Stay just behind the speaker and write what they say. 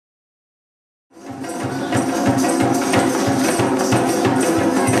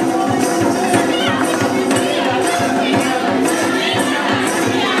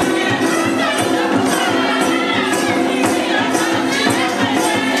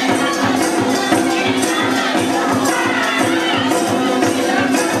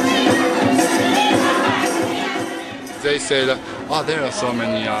said, oh, there are so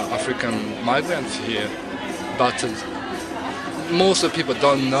many African migrants here, but most of the people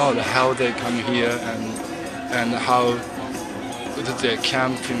don't know how they come here and how they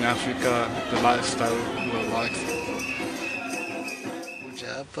camp in Africa, the lifestyle was like.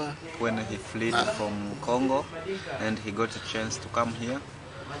 When he fled from Congo and he got a chance to come here.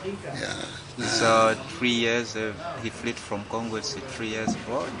 Yeah. So 3 years he fled from Congo, it's 3 years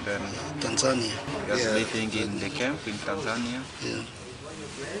abroad. And Tanzania. He was living in the camp in Tanzania. Yeah.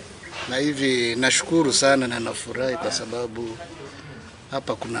 Na hivi nashukuru sana na nafurahi kwa sababu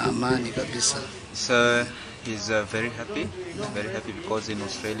hapa kuna amani kabisa. So he's very happy because in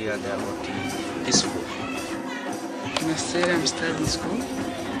Australia they are not peaceful. Can I say I'm still in school?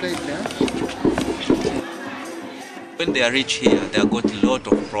 Played there. When they reach here, they got a lot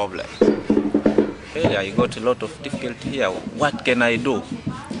of problems. I got a lot of difficulty here. What can I do?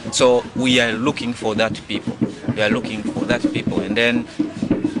 So we are looking for that people. And then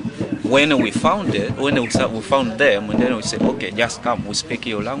when we found it, we found them, and then we said, okay, just come, we speak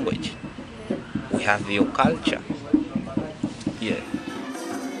your language. We have your culture. Yeah.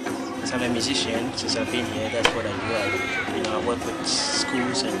 So I'm a musician since I've been here. That's what I do. I work with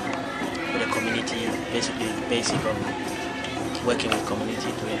schools and with the community. Basically, basic on working with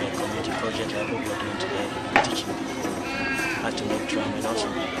community, doing a community project like what we're doing today, teaching people how to make drum, and also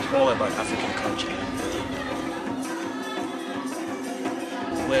more about African culture.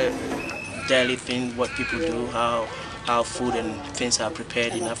 Where daily things, what people do, how food and things are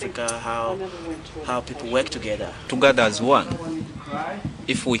prepared in Africa, how people work together. Together as one.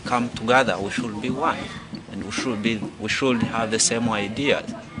 If we come together, we should be one, and we should have the same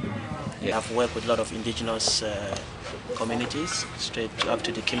ideas. Yeah. I've worked with a lot of indigenous communities, straight up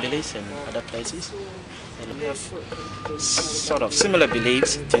to the Kimberleys and other places. And we have sort of similar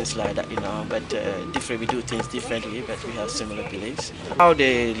beliefs, things like that, but different. We do things differently, but we have similar beliefs. How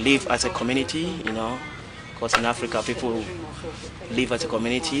they live as a community, because in Africa people live as a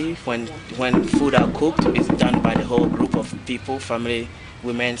community. When food are cooked, it's done by the whole group of people, family,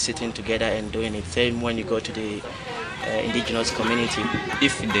 women sitting together and doing it. Same when you go to the indigenous community.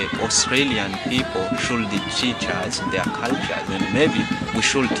 If the Australian people should teach us their cultures, then maybe we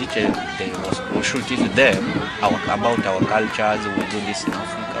should teach them about our cultures. We do this in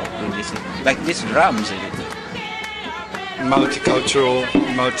Africa, we do this like these drums. Multicultural,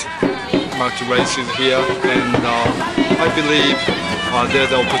 multi-races here, and I believe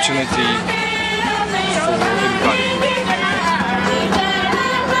there's an opportunity for everybody.